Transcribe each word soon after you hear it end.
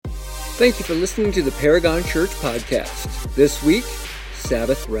Thank you for listening to the Paragon Church podcast. This week,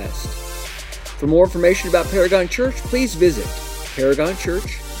 Sabbath Rest. For more information about Paragon Church, please visit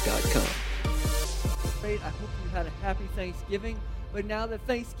paragonchurch.com. Great. I hope you had a happy Thanksgiving. But now that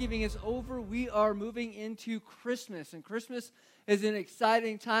Thanksgiving is over, we are moving into Christmas. And Christmas is an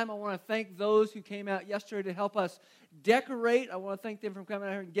exciting time. I want to thank those who came out yesterday to help us decorate. I want to thank them for coming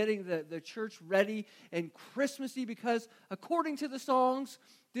out here and getting the church ready and Christmassy, because according to the songs,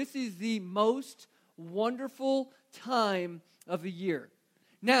 this is the most wonderful time of the year.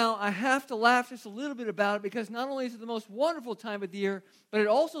 Now, I have to laugh just a little bit about it, because not only is it the most wonderful time of the year, but it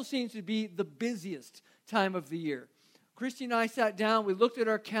also seems to be the busiest time of the year. Christy and I sat down, we looked at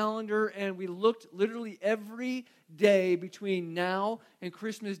our calendar, and we looked literally every day between now and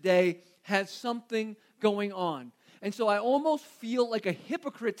Christmas Day has something going on. And so I almost feel like a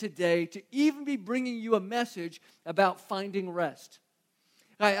hypocrite today to even be bringing you a message about finding rest.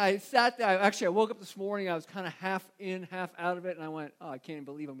 I sat there, I woke up this morning, I was kind of half in, half out of it, and I went, I can't even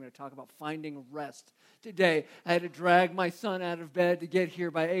believe I'm going to talk about finding rest today. I had to drag my son out of bed to get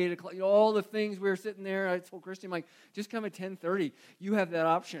here by 8 o'clock. All the things, we were sitting there, I told Christy, I'm like, just come at 10:30. You have that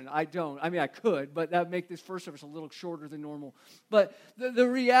option. I don't. I mean, I could, but that would make this first service a little shorter than normal. But the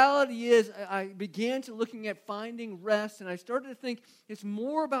reality is, I began to looking at finding rest, and I started to think it's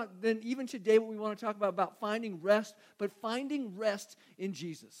more about, than even today what we want to talk about finding rest, but finding rest in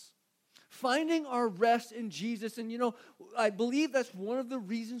Jesus. Finding our rest in Jesus. And I believe that's one of the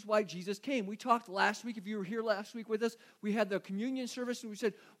reasons why Jesus came. We talked last week, if you were here last week with us, we had the communion service and we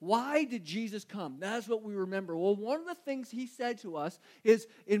said, why did Jesus come? That's what we remember. Well, one of the things he said to us is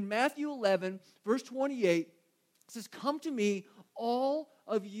in Matthew 11, verse 28, it says, "Come to me, all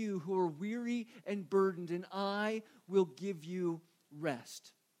of you who are weary and burdened, and I will give you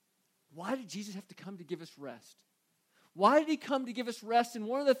rest." Why did Jesus have to come to give us rest? Why did he come to give us rest? And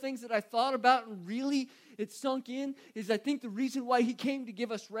one of the things that I thought about and really it sunk in is I think the reason why he came to give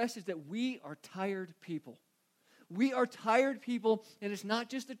us rest is that we are tired people. We are tired people, and it's not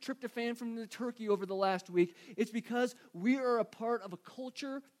just the tryptophan from the turkey over the last week. It's because we are a part of a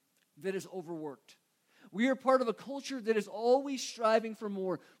culture that is overworked. We are part of a culture that is always striving for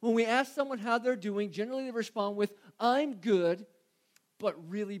more. When we ask someone how they're doing, generally they respond with, "I'm good, but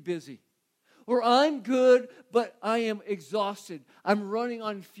really busy." Or "I'm good, but I am exhausted. I'm running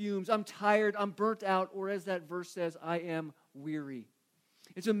on fumes. I'm tired. I'm burnt out." Or as that verse says, "I am weary."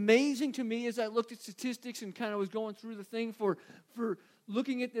 It's amazing to me as I looked at statistics and kind of was going through the thing for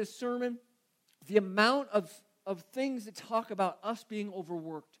looking at this sermon, the amount of things that talk about us being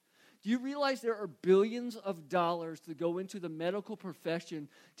overworked. Do you realize there are billions of dollars that go into the medical profession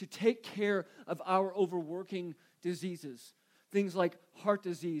to take care of our overworking diseases? Things like heart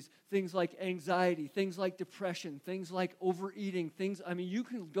disease, things like anxiety, things like depression, things like overeating, you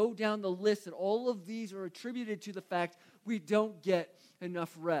can go down the list, and all of these are attributed to the fact we don't get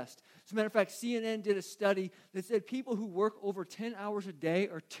enough rest. As a matter of fact, CNN did a study that said people who work over 10 hours a day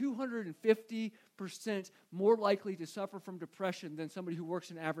are 250% more likely to suffer from depression than somebody who works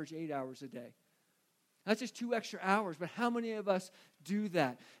an average 8 hours a day. That's just 2 extra hours, but how many of us do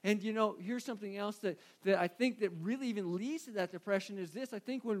that? And here's something else that I think that really even leads to that depression is this. I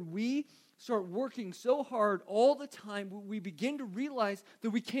think when we start working so hard all the time, we begin to realize that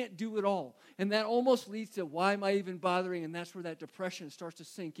we can't do it all. And that almost leads to, why am I even bothering? And that's where that depression starts to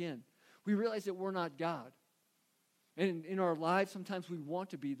sink in. We realize that we're not God. And in our lives, sometimes we want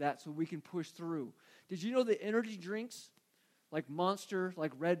to be that so we can push through. Did you know that energy drinks, like Monster,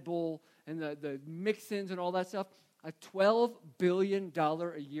 like Red Bull, and the mix-ins and all that stuff, a $12 billion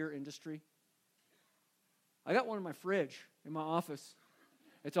a year industry? I got one in my fridge in my office.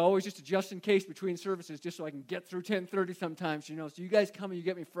 It's always just a just in case between services, just so I can get through 10:30 sometimes, So you guys come and you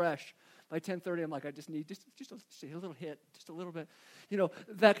get me fresh. By 10:30, I'm like, I just need just a little hit, just a little bit,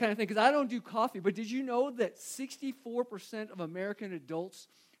 that kind of thing. Because I don't do coffee. But did you know that 64% of American adults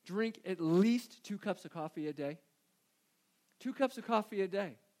drink at least 2 cups of coffee a day? 2 cups of coffee a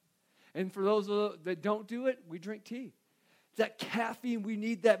day. And for those that don't do it, we drink tea. That caffeine, we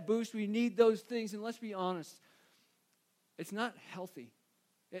need that boost. We need those things. And let's be honest, it's not healthy.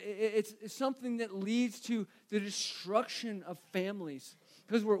 It's something that leads to the destruction of families.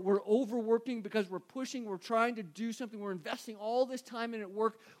 Because we're overworking, because we're pushing, we're trying to do something, we're investing all this time in at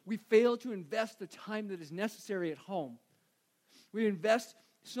work. We fail to invest the time that is necessary at home. We invest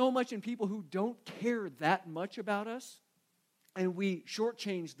so much in people who don't care that much about us, and we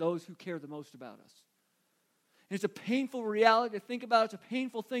shortchange those who care the most about us. And it's a painful reality to think about. It's a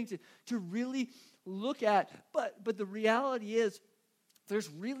painful thing to really look at. But the reality is, there's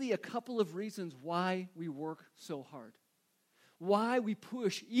really a couple of reasons why we work so hard. why we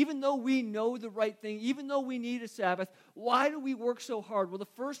push, even though we know the right thing, even though we need a Sabbath, why do we work so hard? Well, the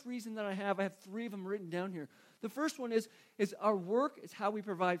first reason that I have 3 of them written down here. The first one is our work is how we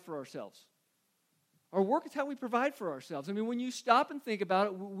provide for ourselves. Our work is how we provide for ourselves. I mean, when you stop and think about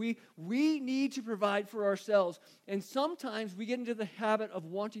it, we need to provide for ourselves. And sometimes we get into the habit of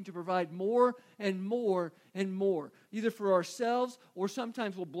wanting to provide more and more and more, either for ourselves or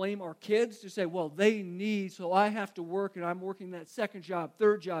sometimes we'll blame our kids to say, well, they need, so I have to work, and I'm working that second job,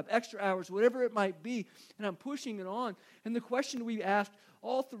 third job, extra hours, whatever it might be, and I'm pushing it on. And the question we asked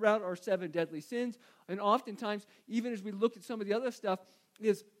all throughout our 7 deadly sins, and oftentimes even as we look at some of the other stuff,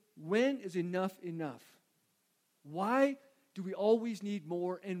 is, when is enough enough? Why do we always need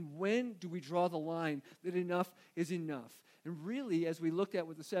more, and when do we draw the line that enough is enough? And really, as we looked at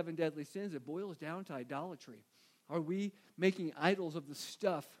with the 7 deadly sins, it boils down to idolatry. Are we making idols of the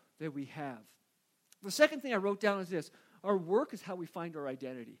stuff that we have? The second thing I wrote down is this: our work is how we find our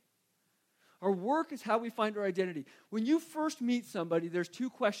identity. Our work is how we find our identity. When you first meet somebody, there's 2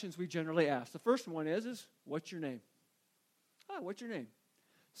 questions we generally ask. The first one is what's your name? What's your name?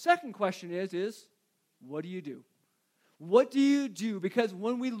 Second question is what do you do? What do you do? Because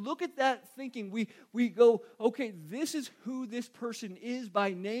when we look at that thinking, we go, okay, this is who this person is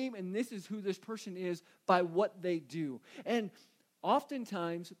by name, and this is who this person is by what they do. And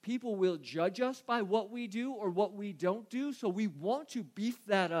oftentimes, people will judge us by what we do or what we don't do, so we want to beef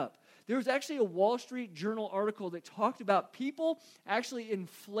that up. There was actually a Wall Street Journal article that talked about people actually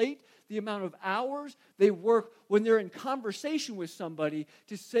inflate the amount of hours they work when they're in conversation with somebody,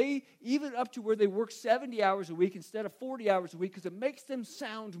 to say even up to where they work 70 hours a week instead of 40 hours a week, because it makes them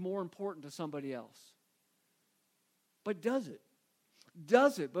sound more important to somebody else. But does it?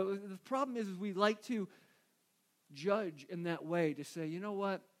 Does it? But the problem is we like to judge in that way, to say, you know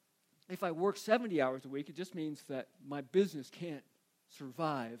what, if I work 70 hours a week, it just means that my business can't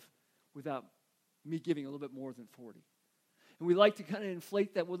survive without me giving a little bit more than 40. And we like to kind of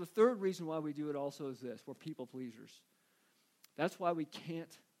inflate that. Well, the third reason why we do it also is this: we're people pleasers. That's why we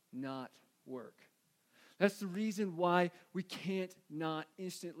can't not work. That's the reason why we can't not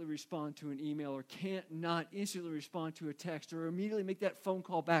instantly respond to an email, or can't not instantly respond to a text, or immediately make that phone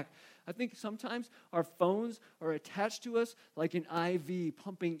call back. I think sometimes our phones are attached to us like an IV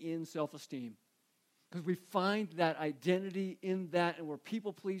pumping in self-esteem, because we find that identity in that, and we're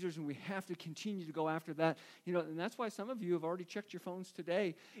people pleasers, and we have to continue to go after that. You know, and that's why some of you have already checked your phones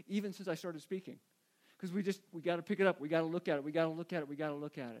today, even since I started speaking, because we got to pick it up, we got to look at it, we got to look at it, we got to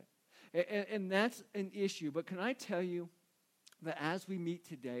look at it. And that's an issue. But can I tell you that as we meet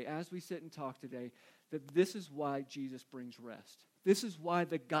today, as we sit and talk today, that this is why Jesus brings rest. This is why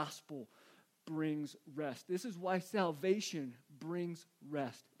the gospel brings rest. This is why salvation brings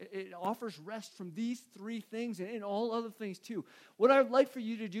rest. It offers rest from these 3 things and all other things too. What I would like for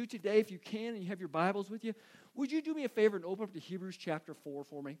you to do today, if you can, and you have your Bibles with you, would you do me a favor and open up to Hebrews chapter 4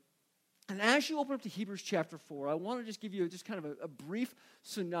 for me? And as you open up to Hebrews chapter 4, I want to just give you just kind of a brief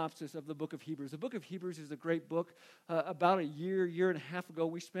synopsis of the book of Hebrews. The book of Hebrews is a great book. About a year and a half ago,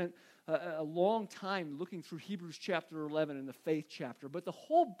 we spent a long time looking through Hebrews chapter 11 and the faith chapter. But the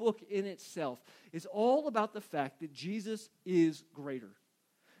whole book in itself is all about the fact that Jesus is greater.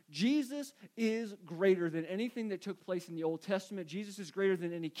 Jesus is greater than anything that took place in the Old Testament. Jesus is greater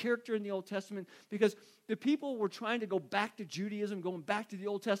than any character in the Old Testament, because the people were trying to go back to Judaism, going back to the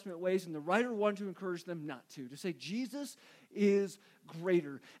Old Testament ways, and the writer wanted to encourage them not to say Jesus is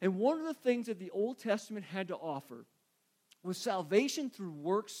greater. And one of the things that the Old Testament had to offer was salvation through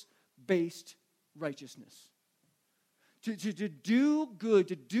works-based righteousness. To do good,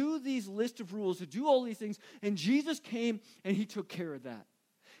 to do these list of rules, to do all these things, and Jesus came and he took care of that.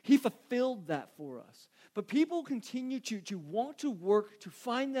 He fulfilled that for us. But people continue to want to work to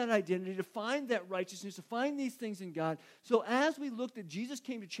find that identity, to find that righteousness, to find these things in God. So as we look that Jesus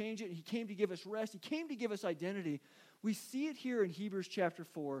came to change it, and he came to give us rest, he came to give us identity, we see it here in Hebrews chapter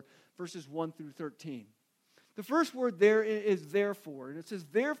 4, verses 1 through 13. The first word there is therefore, and it says,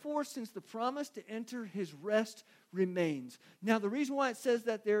 therefore, since the promise to enter his rest remains. Now, the reason why it says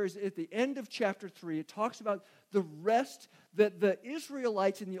that there is at the end of chapter 3, it talks about the rest that the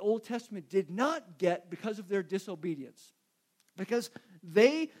Israelites in the Old Testament did not get because of their disobedience. Because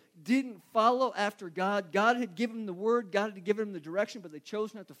they didn't follow after God. God had given them the word, God had given them the direction, but they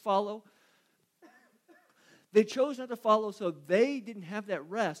chose not to follow. They chose not to follow, so they didn't have that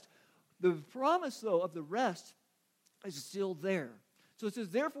rest. The promise, though, of the rest is still there. So it says,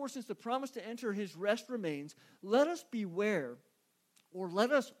 therefore, since the promise to enter his rest remains, let us beware, or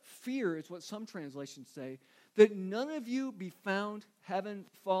let us fear, is what some translations say, that none of you be found having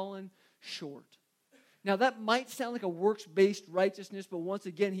fallen short. Now, that might sound like a works-based righteousness, but once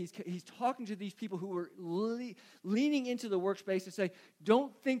again, he's talking to these people who were leaning into the works-based to say,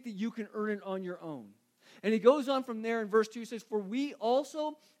 don't think that you can earn it on your own. And he goes on from there in verse 2, says, for we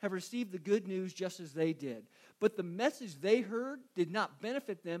also have received the good news just as they did. But the message they heard did not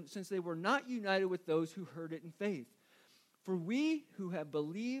benefit them, since they were not united with those who heard it in faith. For we who have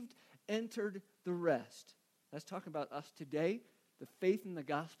believed entered the rest. That's talking about us today. The faith in the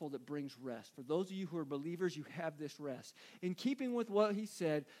gospel that brings rest. For those of you who are believers, you have this rest. In keeping with what he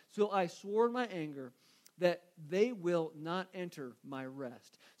said, so I swore in my anger that they will not enter my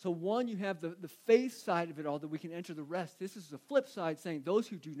rest. So one, you have the faith side of it all, that we can enter the rest. This is the flip side, saying those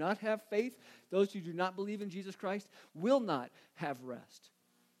who do not have faith, those who do not believe in Jesus Christ, will not have rest.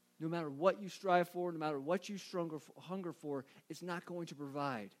 No matter what you strive for, no matter what you hunger for, it's not going to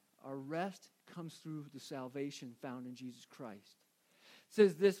provide. Our rest comes through the salvation found in Jesus Christ. It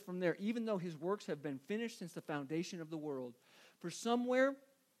says this from there, even though his works have been finished since the foundation of the world. For somewhere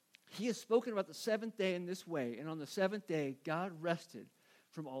he has spoken about the seventh day in this way, and on the seventh day God rested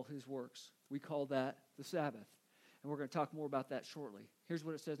from all his works. We call that the Sabbath. And we're going to talk more about that shortly. Here's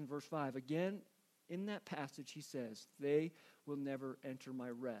what it says in verse 5. Again, in that passage he says, they will never enter my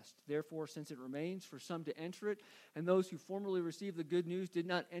rest. Therefore, since it remains for some to enter it, and those who formerly received the good news did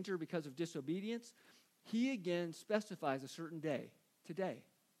not enter because of disobedience, he again specifies a certain day. Today.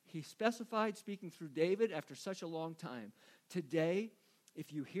 He specified, speaking through David after such a long time, today,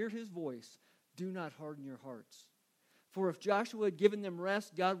 if you hear his voice, do not harden your hearts. For if Joshua had given them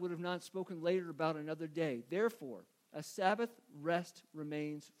rest, God would have not spoken later about another day. Therefore, a Sabbath rest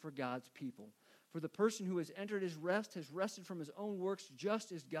remains for God's people. For the person who has entered his rest has rested from his own works,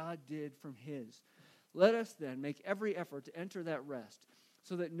 just as God did from his. Let us then make every effort to enter that rest,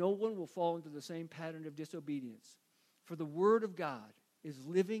 so that no one will fall into the same pattern of disobedience. For the word of God is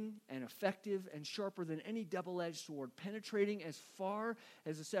living and effective and sharper than any double-edged sword, penetrating as far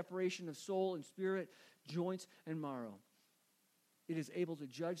as the separation of soul and spirit, joints and marrow. It is able to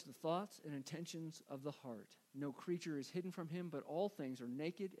judge the thoughts and intentions of the heart. No creature is hidden from him, but all things are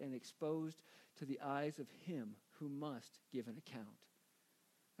naked and exposed to the eyes of him who must give an account.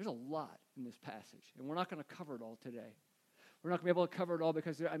 There's a lot in this passage, and we're not going to cover it all today. We're not going to be able to cover it all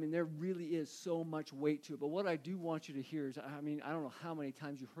because there really is so much weight to it. But what I do want you to hear is, I don't know how many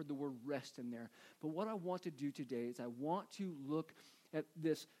times you heard the word rest in there. But what I want to do today is I want to look at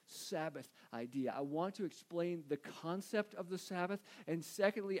this Sabbath idea. I want to explain the concept of the Sabbath. And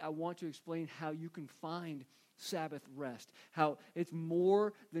secondly, I want to explain how you can find Sabbath rest. How it's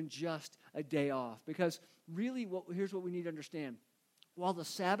more than just a day off. Because really, here's what we need to understand. While the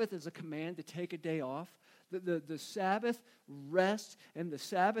Sabbath is a command to take a day off, the Sabbath rest and the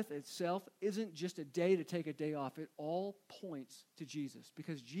Sabbath itself isn't just a day to take a day off. It all points to Jesus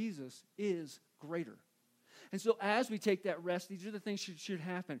because Jesus is greater. And so as we take that rest, these are the things that should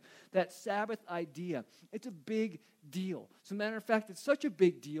happen. That Sabbath idea, it's a big deal. As a matter of fact, it's such a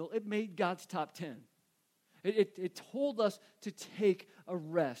big deal, it made God's top 10. It told us to take a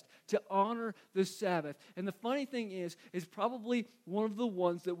rest, to honor the Sabbath. And the funny thing is probably one of the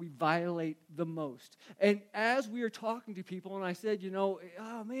ones that we violate the most. And as we are talking to people, and I said,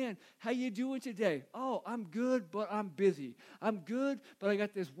 oh man, how you doing today? Oh, I'm good, but I'm busy. I'm good, but I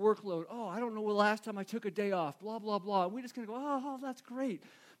got this workload. Oh, I don't know the last time I took a day off, blah, blah, blah. And we're just going to go, oh, that's great.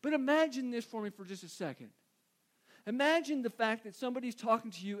 But imagine this for me for just a second. Imagine the fact that somebody's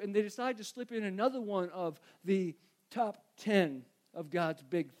talking to you and they decide to slip in another one of the top 10 of God's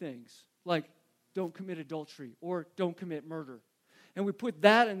big things, like don't commit adultery or don't commit murder. And we put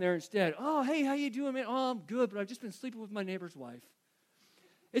that in there instead. Oh, hey, how you doing, man? Oh, I'm good, but I've just been sleeping with my neighbor's wife.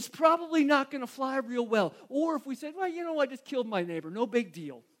 It's probably not going to fly real well. Or if we said, well, I just killed my neighbor, no big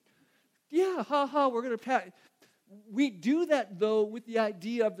deal. Yeah, we're going to pat. We do that, though, with the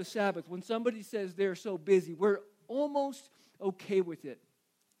idea of the Sabbath. When somebody says they're so busy, we're almost okay with it.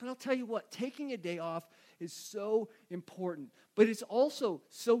 But I'll tell you what, taking a day off is so important, but it's also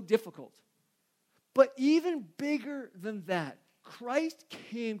so difficult. But even bigger than that, Christ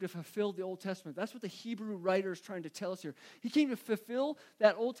came to fulfill the Old Testament. That's what the Hebrew writer is trying to tell us here. He came to fulfill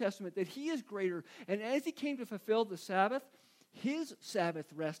that Old Testament, that he is greater. And as he came to fulfill the Sabbath, his Sabbath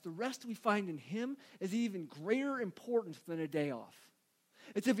rest, the rest we find in him, is even greater importance than a day off.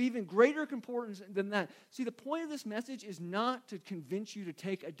 It's of even greater importance than that. See, the point of this message is not to convince you to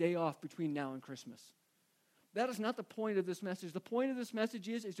take a day off between now and Christmas. That is not the point of this message. The point of this message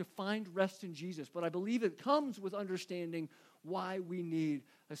is to find rest in Jesus. But I believe it comes with understanding why we need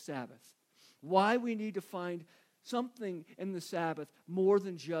a Sabbath. Why we need to find something in the Sabbath more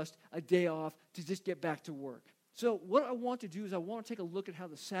than just a day off to just get back to work. So what I want to do is I want to take a look at how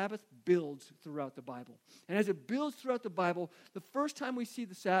the Sabbath builds throughout the Bible. And as it builds throughout the Bible, the first time we see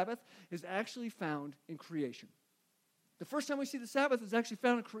the Sabbath is actually found in creation. The first time we see the Sabbath is actually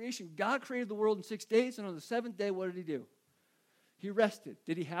found in creation. God created the world in 6 days, and on the seventh day, what did he do? He rested.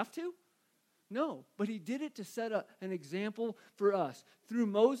 Did he have to? No, but he did it to set an example for us. Through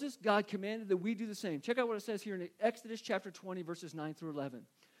Moses, God commanded that we do the same. Check out what it says here in Exodus chapter 20, verses 9 through 11.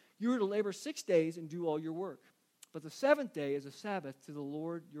 You are to labor 6 days and do all your work. But the seventh day is a Sabbath to the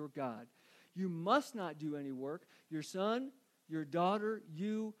Lord your God. You must not do any work. Your son, your daughter,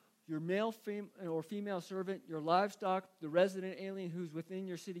 you, your male or female servant, your livestock, the resident alien who's within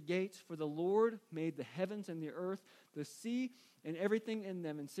your city gates. For the Lord made the heavens and the earth, the sea, and everything in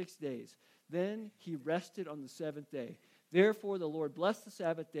them in 6 days. Then he rested on the seventh day. Therefore the Lord blessed the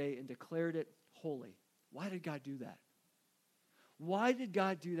Sabbath day and declared it holy. Why did God do that? Why did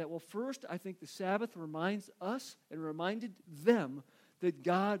God do that? Well, first, I think the Sabbath reminds us and reminded them that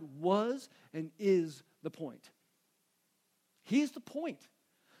God was and is the point. He's the point.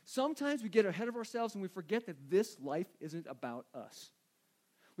 Sometimes we get ahead of ourselves and we forget that this life isn't about us.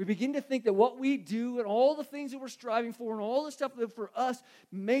 We begin to think that what we do and all the things that we're striving for and all the stuff that for us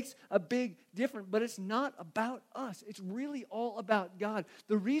makes a big difference, but it's not about us. It's really all about God.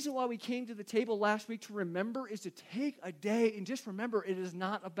 The reason why we came to the table last week to remember is to take a day and just remember it is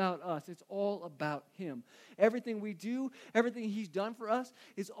not about us. It's all about Him. Everything we do, everything He's done for us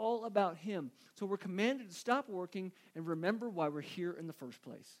is all about Him. So we're commanded to stop working and remember why we're here in the first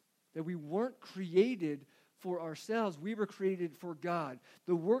place. That we weren't created for ourselves. We were created for God.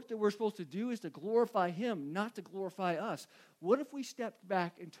 The work that we're supposed to do is to glorify Him, not to glorify us. What if we stepped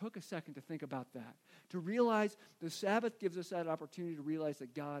back and took a second to think about that? To realize the Sabbath gives us that opportunity to realize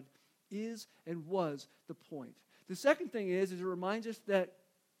that God is and was the point. The second thing is it reminds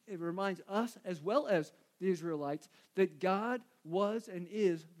us as well as the Israelites that God was and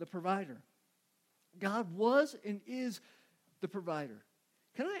is the provider. God was and is the provider.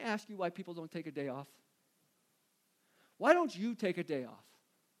 Can I ask you why people don't take a day off? Why don't you take a day off?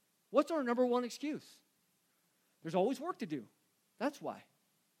 What's our number one excuse? There's always work to do. That's why.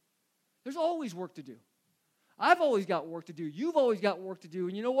 There's always work to do. I've always got work to do. You've always got work to do.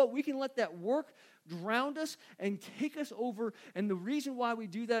 And you know what? We can let that work drown us and take us over. And the reason why we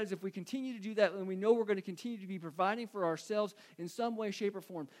do that is if we continue to do that, then we know we're going to continue to be providing for ourselves in some way, shape, or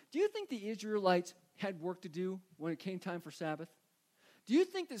form. Do you think the Israelites had work to do when it came time for Sabbath? Do you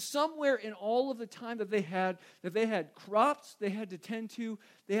think that somewhere in all of the time that they had crops they had to tend to,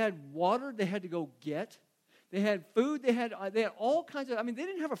 they had water they had to go get, they had food, they had all kinds of, they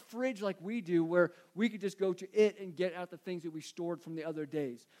didn't have a fridge like we do where we could just go to it and get out the things that we stored from the other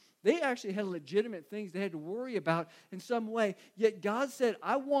days. They actually had legitimate things they had to worry about in some way, yet God said,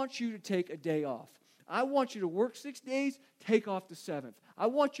 I want you to take a day off. I want you to work 6 days, take off the seventh. I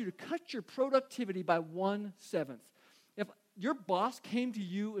want you to cut your productivity by 1/7. If your boss came to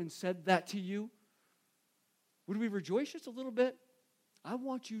you and said that to you, would we rejoice just a little bit? I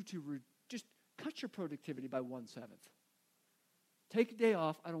want you to just cut your productivity by 1/7. Take a day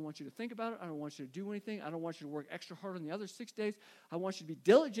off. I don't want you to think about it. I don't want you to do anything. I don't want you to work extra hard on the other 6 days. I want you to be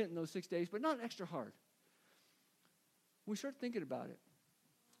diligent in those 6 days, but not extra hard. When we start thinking about it,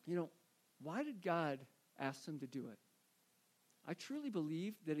 why did God ask them to do it? I truly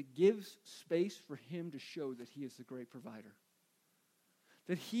believe that it gives space for Him to show that He is the great provider.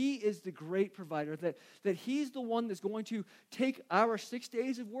 That He is the great provider. That He's the one that's going to take our 6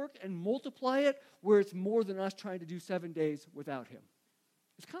 days of work and multiply it where it's more than us trying to do 7 days without Him.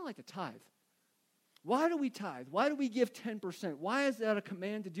 It's kind of like the tithe. Why do we tithe? Why do we give 10%? Why is that a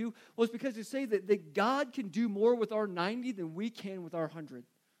command to do? Well, it's because they say that God can do more with our 90 than we can with our 100.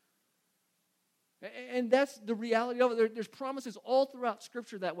 And that's the reality of it. There's promises all throughout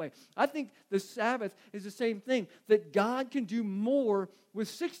Scripture that way. I think the Sabbath is the same thing, that God can do more with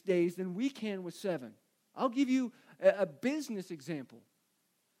 6 days than we can with 7. I'll give you a business example.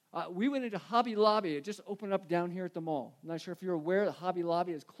 We went into Hobby Lobby. It just opened up down here at the mall. I'm not sure if you're aware that Hobby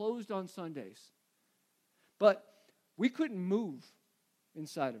Lobby is closed on Sundays. But we couldn't move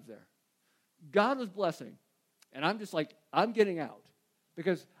inside of there. God was blessing. And I'm just like, I'm getting out.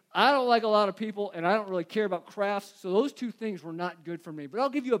 Because I don't like a lot of people, and I don't really care about crafts, so those two things were not good for me. But I'll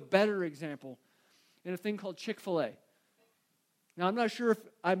give you a better example in a thing called Chick-fil-A. Now, I'm not sure if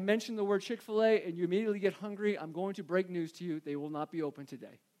I mentioned the word Chick-fil-A and you immediately get hungry. I'm going to break news to you. They will not be open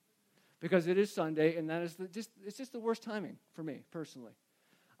today because it is Sunday, and that is it's just the worst timing for me, personally.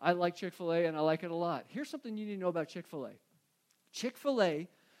 I like Chick-fil-A, and I like it a lot. Here's something you need to know about Chick-fil-A. Chick-fil-A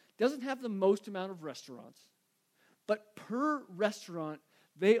doesn't have the most amount of restaurants, but per restaurant,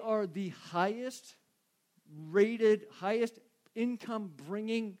 they are the highest rated, highest income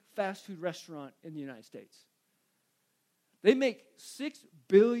bringing fast food restaurant in the United States. They make $6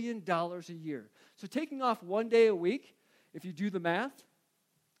 billion a year. So taking off one day a week, if you do the math,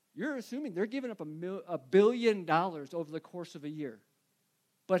 you're assuming they're giving up $1 billion over the course of a year.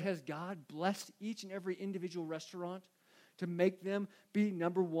 But has God blessed each and every individual restaurant to make them be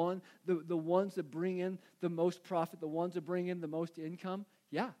number one, the ones that bring in the most profit, the ones that bring in the most income?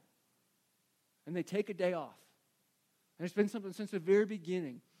 Yeah. And they take a day off. And it's been something since the very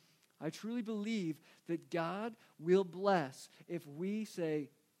beginning. I truly believe that God will bless if we say,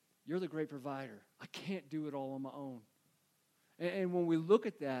 you're the great provider. I can't do it all on my own. And when we look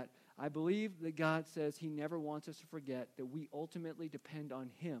at that, I believe that God says He never wants us to forget that we ultimately depend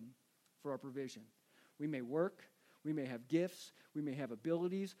on Him for our provision. We may work, we may have gifts, we may have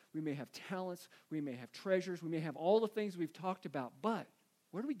abilities, we may have talents, we may have treasures, we may have all the things we've talked about, but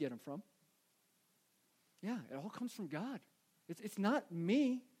where do we get them from? Yeah, it all comes from God. It's not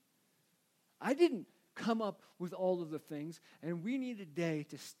me. I didn't come up with all of the things, and we need a day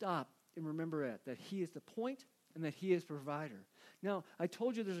to stop and remember that He is the point and that He is provider. Now, I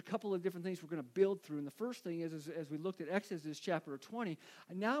told you there's a couple of different things we're going to build through, and the first thing is as we looked at Exodus chapter 20,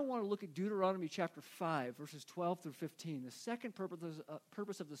 and now I want to look at Deuteronomy chapter 5, verses 12 through 15. The second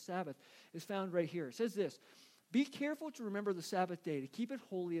purpose of the Sabbath is found right here. It says this, "Be careful to remember the Sabbath day, to keep it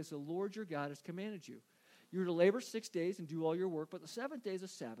holy as the Lord your God has commanded you. You are to labor 6 days and do all your work, but the seventh day is a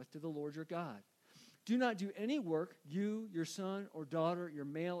Sabbath to the Lord your God. Do not do any work, you, your son or daughter, your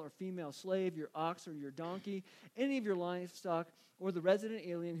male or female slave, your ox or your donkey, any of your livestock, or the resident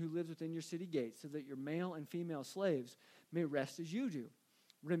alien who lives within your city gates, so that your male and female slaves may rest as you do.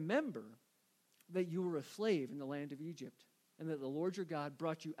 Remember that you were a slave in the land of Egypt, and that the Lord your God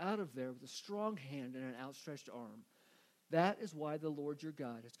brought you out of there with a strong hand and an outstretched arm. That is why the Lord your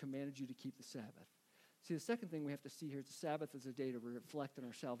God has commanded you to keep the Sabbath." See, the second thing we have to see here is the Sabbath is a day to reflect on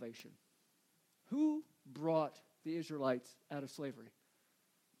our salvation. Who brought the Israelites out of slavery?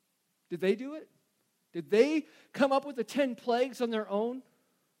 Did they do it? Did they come up with the 10 plagues on their own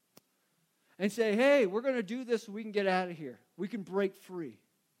and say, hey, we're going to do this so we can get out of here. We can break free.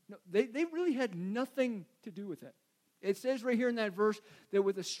 No, they really had nothing to do with it. It says right here in that verse that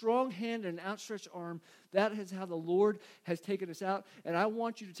with a strong hand and an outstretched arm, that is how the Lord has taken us out. And I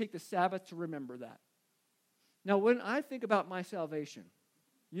want you to take the Sabbath to remember that. Now, when I think about my salvation,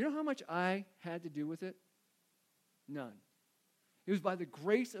 you know how much I had to do with it? None. It was by the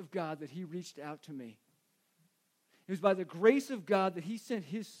grace of God that He reached out to me. It was by the grace of God that He sent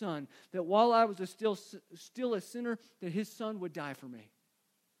His Son, that while I was still a sinner, that His Son would die for me.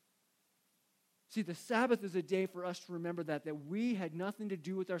 See, the Sabbath is a day for us to remember that we had nothing to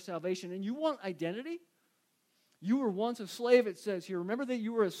do with our salvation. And you want identity? You were once a slave, it says here. Remember that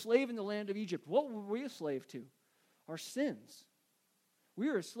you were a slave in the land of Egypt. What were we a slave to? Our sins. We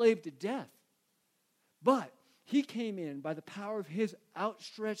were a slave to death. But He came in by the power of His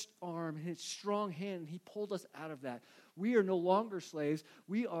outstretched arm and His strong hand, and He pulled us out of that. We are no longer slaves.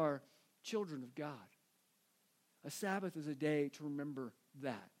 We are children of God. A Sabbath is a day to remember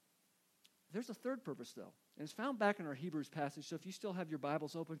that. There's a third purpose, though, and it's found back in our Hebrews passage, so if you still have your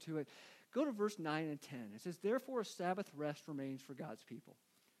Bibles open to it, go to verse 9 and 10. It says, "Therefore a Sabbath rest remains for God's people.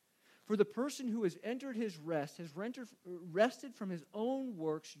 For the person who has entered His rest has rested from his own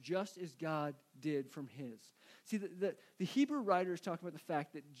works just as God did from His." See, the Hebrew writer is talking about the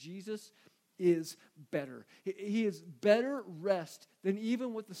fact that Jesus is better. He is better rest than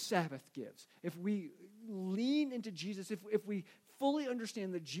even what the Sabbath gives. If we lean into Jesus, if we fully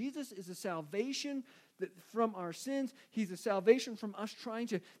understand that Jesus is a salvation from our sins, He's a salvation from us trying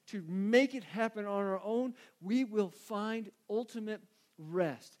to make it happen on our own, we will find ultimate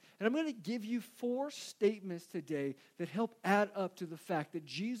rest. And I'm going to give you 4 statements today that help add up to the fact that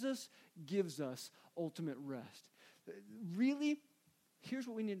Jesus gives us ultimate rest. Really, here's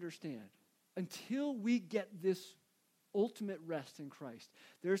what we need to understand. Until we get this ultimate rest in Christ,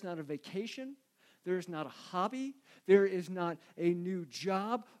 there's not a vacation, there is not a hobby, there is not a new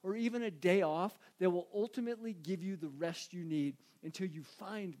job, or even a day off that will ultimately give you the rest you need until you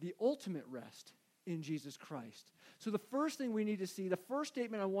find the ultimate rest in Jesus Christ. So the first thing we need to see, the first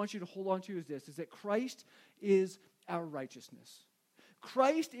statement I want you to hold on to is this, is that Christ is our righteousness.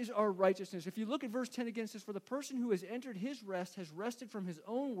 Christ is our righteousness. If you look at verse 10 again, it says, "For the person who has entered His rest has rested from his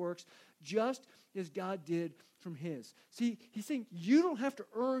own works, just as God did from His." See, He's saying you don't have to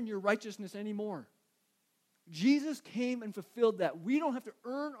earn your righteousness anymore. Jesus came and fulfilled that. We don't have to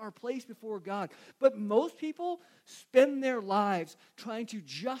earn our place before God. But most people spend their lives trying to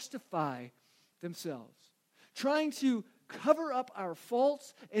justify themselves, trying to cover up our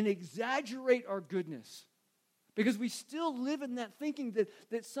faults and exaggerate our goodness. Because we still live in that thinking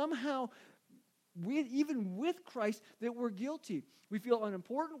that somehow, even with Christ, that we're guilty. We feel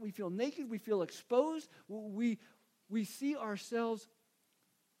unimportant, we feel naked, we feel exposed, we see ourselves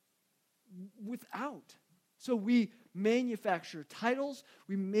without. So we manufacture titles,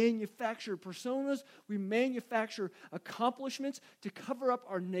 we manufacture personas, we manufacture accomplishments to cover up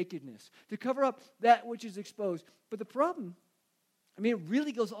our nakedness, to cover up that which is exposed. But the problem, it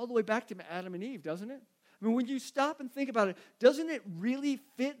really goes all the way back to Adam and Eve, doesn't it? When you stop and think about it, doesn't it really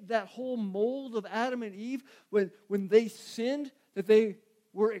fit that whole mold of Adam and Eve when they sinned, that they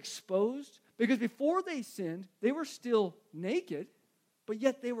were exposed? Because before they sinned, they were still naked, but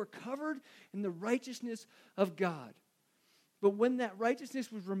yet they were covered in the righteousness of God. But when that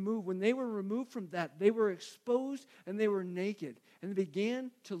righteousness was removed, when they were removed from that, they were exposed and they were naked, and they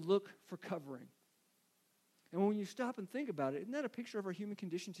began to look for covering. And when you stop and think about it, isn't that a picture of our human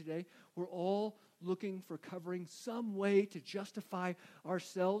condition today? We're all looking for covering, some way to justify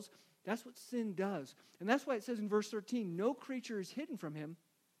ourselves. That's what sin does. And that's why it says in verse 13, no creature is hidden from him,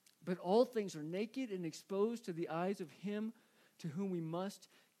 but all things are naked and exposed to the eyes of him to whom we must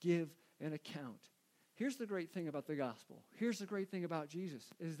give an account. Here's the great thing about the gospel. Here's the great thing about Jesus,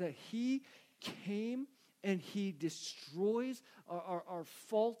 is that he came and he destroys our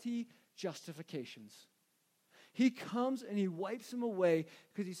faulty justifications. He comes and he wipes them away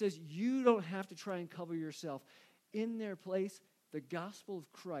because he says, you don't have to try and cover yourself. In their place, the gospel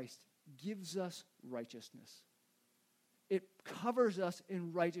of Christ gives us righteousness. It covers us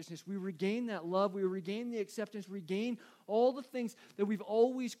in righteousness. We regain that love. We regain the acceptance. We regain all the things that we've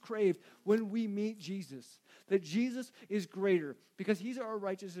always craved when we meet Jesus. That Jesus is greater because he's our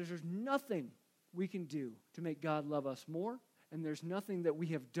righteousness. There's nothing we can do to make God love us more. And there's nothing that we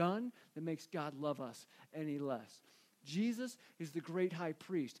have done that makes God love us any less. Jesus is the great high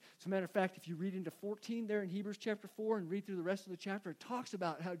priest. As a matter of fact, if you read into 14 there in Hebrews chapter 4 and read through the rest of the chapter, it talks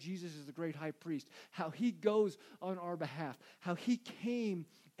about how Jesus is the great high priest, how he goes on our behalf, how he came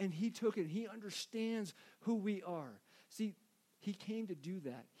and he took it. He understands who we are. See, he came to do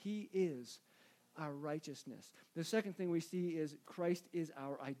that. He is our righteousness. The second thing we see is Christ is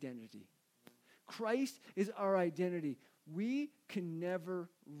our identity. Christ is our identity. We can never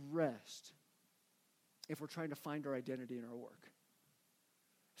rest if we're trying to find our identity in our work.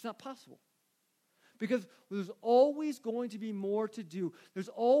 It's not possible. Because there's always going to be more to do. There's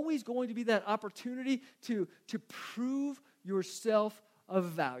always going to be that opportunity to prove yourself of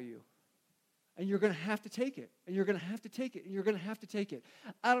value. And you're going to have to take it. And you're going to have to take it. And you're going to have to take it.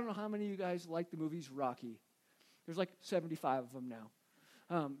 I don't know how many of you guys like the movies Rocky. There's like 75 of them now.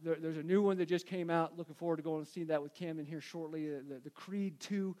 There's a new one that just came out. Looking forward to going and seeing that with Camden here shortly, the Creed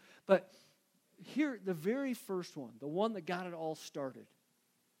 2. But here, the very first one, the one that got it all started,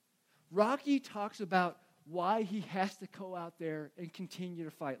 Rocky talks about why he has to go out there and continue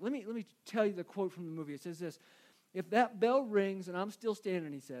to fight. Let me tell you the quote from the movie. It says this, if that bell rings and I'm still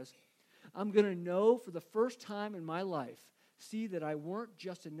standing, he says, I'm going to know for the first time in my life, see that I weren't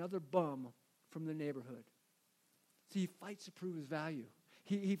just another bum from the neighborhood. See, he fights to prove his value.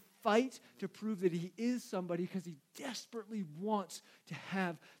 He fights to prove that he is somebody because he desperately wants to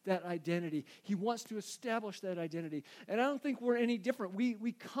have that identity. He wants to establish that identity. And I don't think we're any different.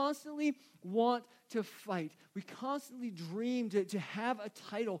 We constantly want to fight. We constantly dream to have a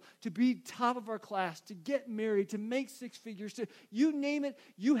title, to be top of our class, to get married, to make six figures, to you name it,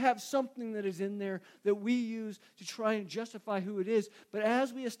 you have something that is in there that we use to try and justify who it is. But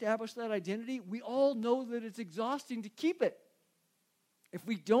as we establish that identity, we all know that it's exhausting to keep it. If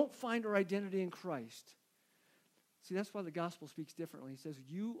we don't find our identity in Christ, see, that's why the gospel speaks differently. He says,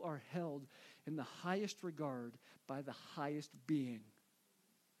 you are held in the highest regard by the highest being.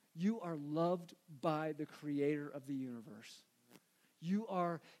 You are loved by the creator of the universe. You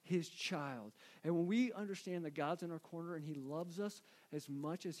are his child. And when we understand that God's in our corner and he loves us as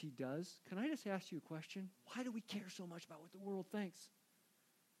much as he does, can I just ask you a question? Why do we care so much about what the world thinks?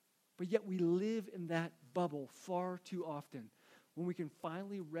 But yet we live in that bubble far too often. When we can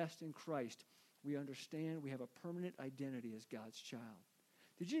finally rest in Christ, we understand we have a permanent identity as God's child.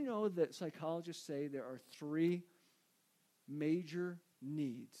 Did you know that psychologists say there are 3 major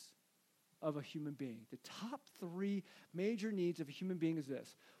needs of a human being? The top 3 major needs of a human being is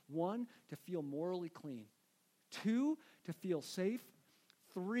this. 1, to feel morally clean. 2, to feel safe.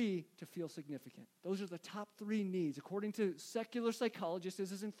 3, to feel significant. Those are the top 3 needs. According to secular psychologists,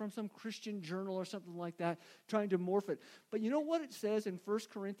 this isn't from some Christian journal or something like that, trying to morph it. But you know what it says in 1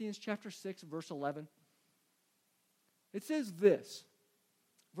 Corinthians chapter 6, verse 11? It says this,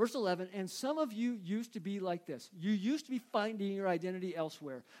 verse 11, and some of you used to be like this. You used to be finding your identity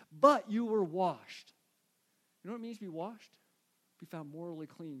elsewhere, but you were washed. You know what it means to be washed? Be found morally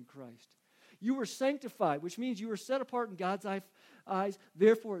clean in Christ. You were sanctified, which means you were set apart in God's eyes.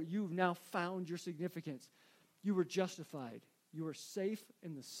 Therefore, you've now found your significance. You were justified. You are safe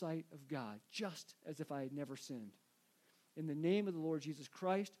in the sight of God, just as if I had never sinned. In the name of the Lord Jesus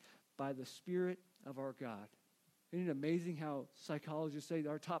Christ, by the Spirit of our God. Isn't it amazing how psychologists say that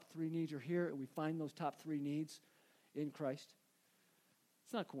our top 3 needs are here, and we find those top 3 needs in Christ?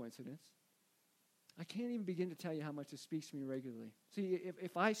 It's not coincidence. I can't even begin to tell you how much this speaks to me regularly. See,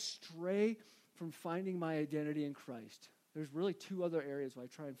 if I stray from finding my identity in Christ, there's really 2 other areas where I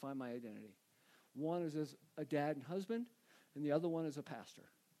try and find my identity. One is as a dad and husband, and the other one is a pastor.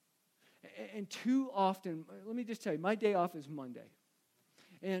 And too often, let me just tell you, my day off is Monday.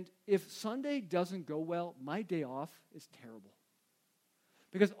 And if Sunday doesn't go well, my day off is terrible.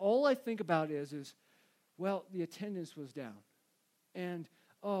 Because all I think about is, well, the attendance was down. And,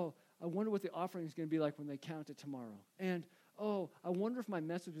 oh, I wonder what the offering is going to be like when they count it tomorrow. And, oh, I wonder if my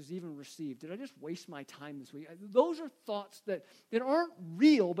message was even received. Did I just waste my time this week? Those are thoughts that aren't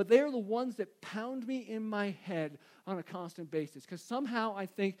real, but they are the ones that pound me in my head on a constant basis. Because somehow I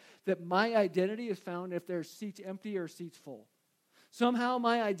think that my identity is found if there's seats empty or seats full. Somehow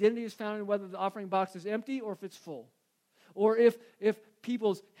my identity is found in whether the offering box is empty or if it's full. Or if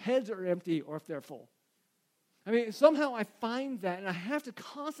people's heads are empty or if they're full. I mean, somehow I find that, and I have to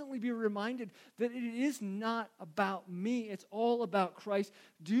constantly be reminded that it is not about me. It's all about Christ.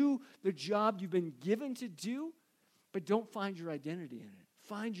 Do the job you've been given to do, but don't find your identity in it.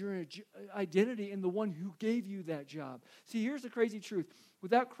 Find your identity in the one who gave you that job. See, here's the crazy truth.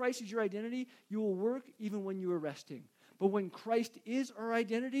 Without Christ as your identity, you will work even when you are resting. But when Christ is our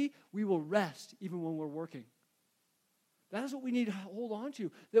identity, we will rest even when we're working. That is what we need to hold on to.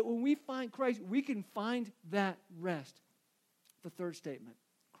 That when we find Christ, we can find that rest. The third statement,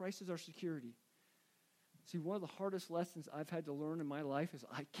 Christ is our security. See, one of the hardest lessons I've had to learn in my life is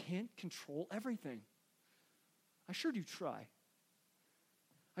I can't control everything. I sure do try.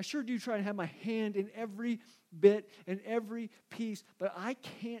 I sure do try to have my hand in every bit and every piece, but I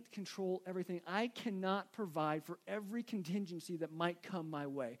can't control everything. I cannot provide for every contingency that might come my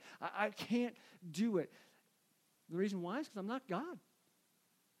way. I can't do it. The reason why is because I'm not God.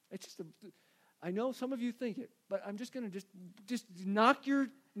 It's just I know some of you think it, but I'm just going to just knock your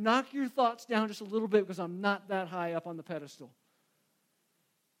thoughts down just a little bit because I'm not that high up on the pedestal.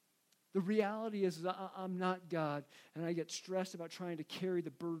 The reality is I'm not God, and I get stressed about trying to carry the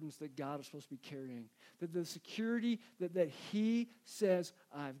burdens that God is supposed to be carrying. That the security that He says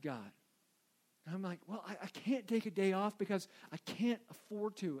I've got. And I'm like, well, I can't take a day off because I can't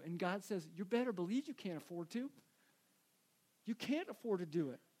afford to. And God says, you better believe you can't afford to. You can't afford to do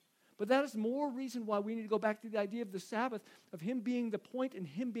it. But that is more reason why we need to go back to the idea of the Sabbath, of Him being the point and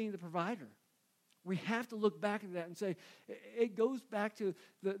Him being the provider. We have to look back at that and say, it goes back to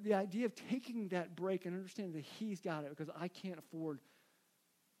the idea of taking that break and understanding that He's got it because I can't afford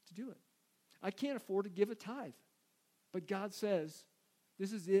to do it. I can't afford to give a tithe. But God says,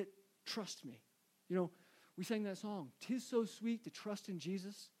 this is it, trust me. You know, we sang that song, "'Tis so sweet to trust in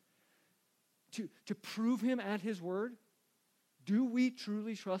Jesus, to prove Him at His word." Do we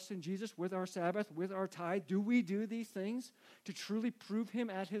truly trust in Jesus with our Sabbath, with our tithe? Do we do these things to truly prove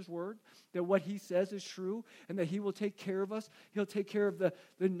Him at His word, that what He says is true and that He will take care of us? He'll take care of the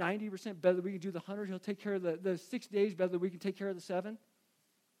 90% better than we can do the 100. He'll take care of the 6 days better than we can take care of the 7.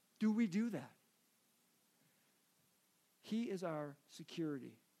 Do we do that? He is our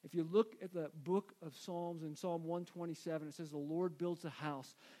security. If you look at the book of Psalms in Psalm 127, it says the Lord builds a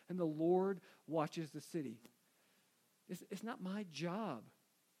house and the Lord watches the city. It's not my job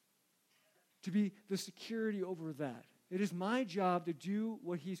to be the security over that. It is my job to do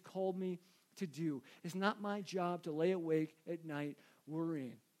what He's called me to do. It's not my job to lay awake at night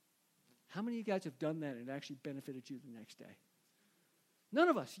worrying. How many of you guys have done that and it actually benefited you the next day? None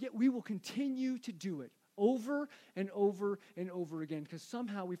of us. Yet we will continue to do it over and over and over again because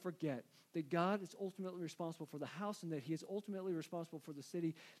somehow we forget that God is ultimately responsible for the house and that He is ultimately responsible for the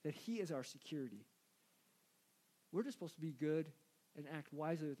city, that He is our security. We're just supposed to be good and act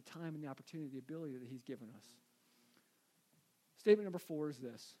wisely at the time and the opportunity, the ability that He's given us. Statement number 4 is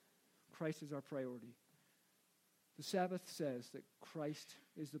this: Christ is our priority. The Sabbath says that Christ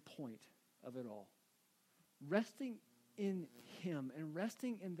is the point of it all. Resting in Him and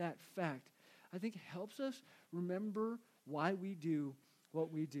resting in that fact, I think helps us remember why we do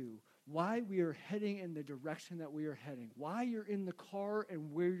what we do, why we are heading in the direction that we are heading, why you're in the car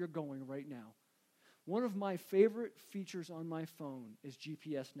and where you're going right now. One of my favorite features on my phone is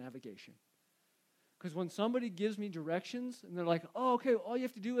GPS navigation. Because when somebody gives me directions and they're like, oh, okay, all you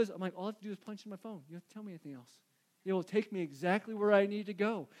have to do is, I'm like, all I have to do is punch in my phone. You don't have to tell me anything else. It will take me exactly where I need to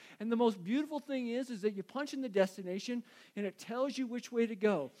go. And the most beautiful thing is that you punch in the destination and it tells you which way to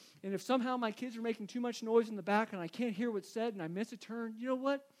go. And if somehow my kids are making too much noise in the back and I can't hear what's said and I miss a turn, you know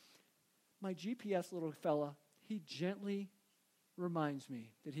what? My GPS little fella, he gently reminds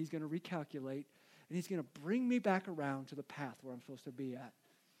me that he's going to recalculate and he's going to bring me back around to the path where I'm supposed to be at.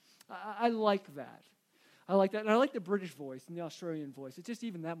 I like that. I like that. And I like the British voice and the Australian voice. It's just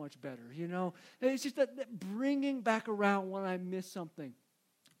even that much better, you know. It's just that bringing back around when I miss something.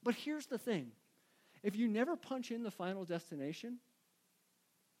 But here's the thing. If you never punch in the final destination,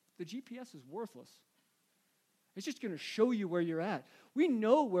 the GPS is worthless. It's just going to show you where you're at. We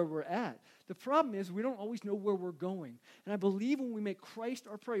know where we're at. The problem is we don't always know where we're going. And I believe when we make Christ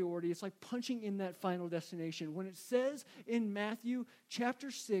our priority, it's like punching in that final destination. When it says in Matthew chapter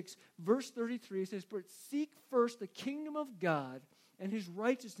 6, verse 33, it says, "But seek first the kingdom of God and his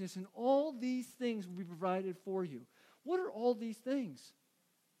righteousness, and all these things will be provided for you." What are all these things?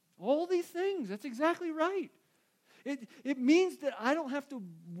 All these things. That's exactly right. It means that I don't have to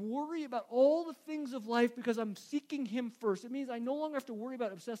worry about all the things of life because I'm seeking him first. It means I no longer have to worry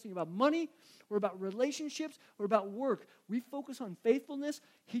about obsessing about money or about relationships or about work. We focus on faithfulness,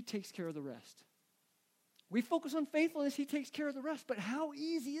 he takes care of the rest. We focus on faithfulness, he takes care of the rest. But how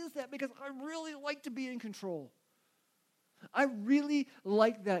easy is that? Because I really like to be in control. I really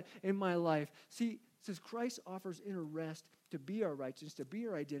like that in my life. See, it says Christ offers inner rest to be our righteousness, to be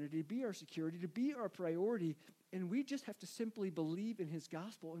our identity, to be our security, to be our priority. And we just have to simply believe in his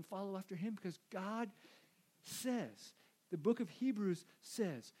gospel and follow after him because God says, the book of Hebrews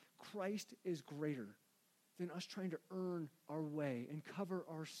says, Christ is greater than us trying to earn our way and cover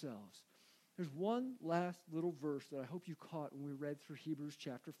ourselves. There's one last little verse that I hope you caught when we read through Hebrews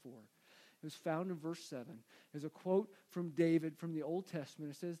chapter 4. It was found in verse 7. There's a quote from David from the Old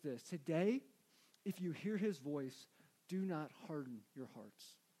Testament. It says this, "Today, if you hear his voice, do not harden your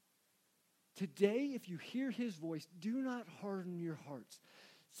hearts." Today, if you hear his voice, do not harden your hearts.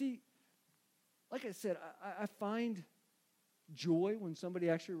 See, like I said, I find joy when somebody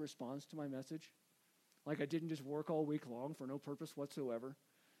actually responds to my message. Like I didn't just work all week long for no purpose whatsoever.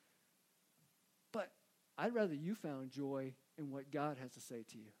 But I'd rather you found joy in what God has to say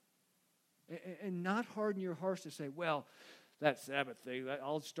to you. And not harden your hearts to say, well, that Sabbath thing,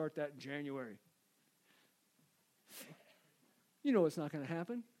 I'll start that in January. You know it's not going to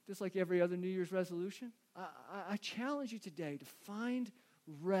happen. Just like every other New Year's resolution. I challenge you today to find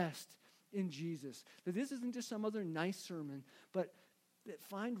rest in Jesus. That this isn't just some other nice sermon, but that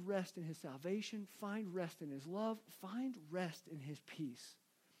find rest in his salvation, find rest in his love, find rest in his peace.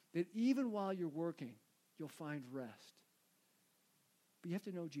 That even while you're working, you'll find rest. But you have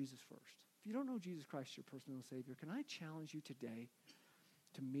to know Jesus first. If you don't know Jesus Christ, your personal Savior, can I challenge you today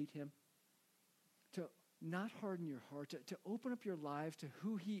to meet him? To not harden your heart, to open up your lives to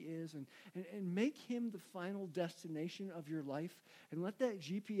who he is and make him the final destination of your life and let that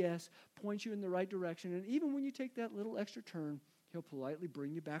GPS point you in the right direction. And even when you take that little extra turn, he'll politely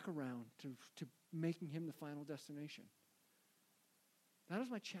bring you back around to making him the final destination. That is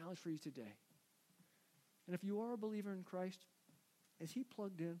my challenge for you today. And if you are a believer in Christ, is he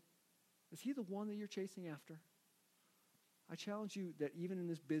plugged in? Is he the one that you're chasing after? I challenge you that even in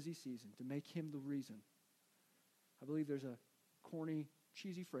this busy season, to make him the reason. I believe there's a corny,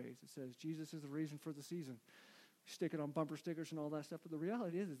 cheesy phrase that says, Jesus is the reason for the season. Stick it on bumper stickers and all that stuff, but the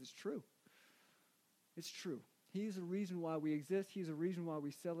reality is it's true. It's true. He's the reason why we exist. He's the reason why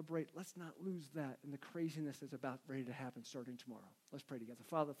we celebrate. Let's not lose that in the craziness that's about ready to happen starting tomorrow. Let's pray together.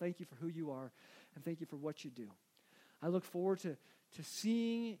 Father, thank you for who you are, and thank you for what you do. I look forward to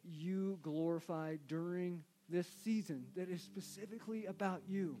seeing you glorified during this season that is specifically about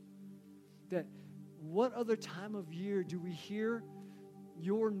you. That what other time of year do we hear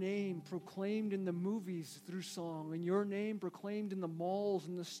your name proclaimed in the movies through song, and your name proclaimed in the malls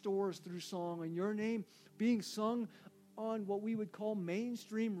and the stores through song, and your name being sung on what we would call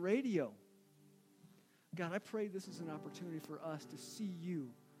mainstream radio? God, I pray this is an opportunity for us to see you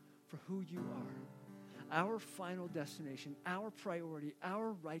for who you are. Our final destination, our priority,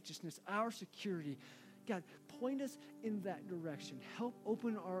 our righteousness, our security. God, point us in that direction. Help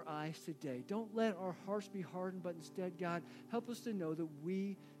open our eyes today. Don't let our hearts be hardened, but instead, God, help us to know that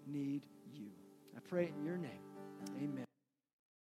we need you. I pray it in your name. Amen.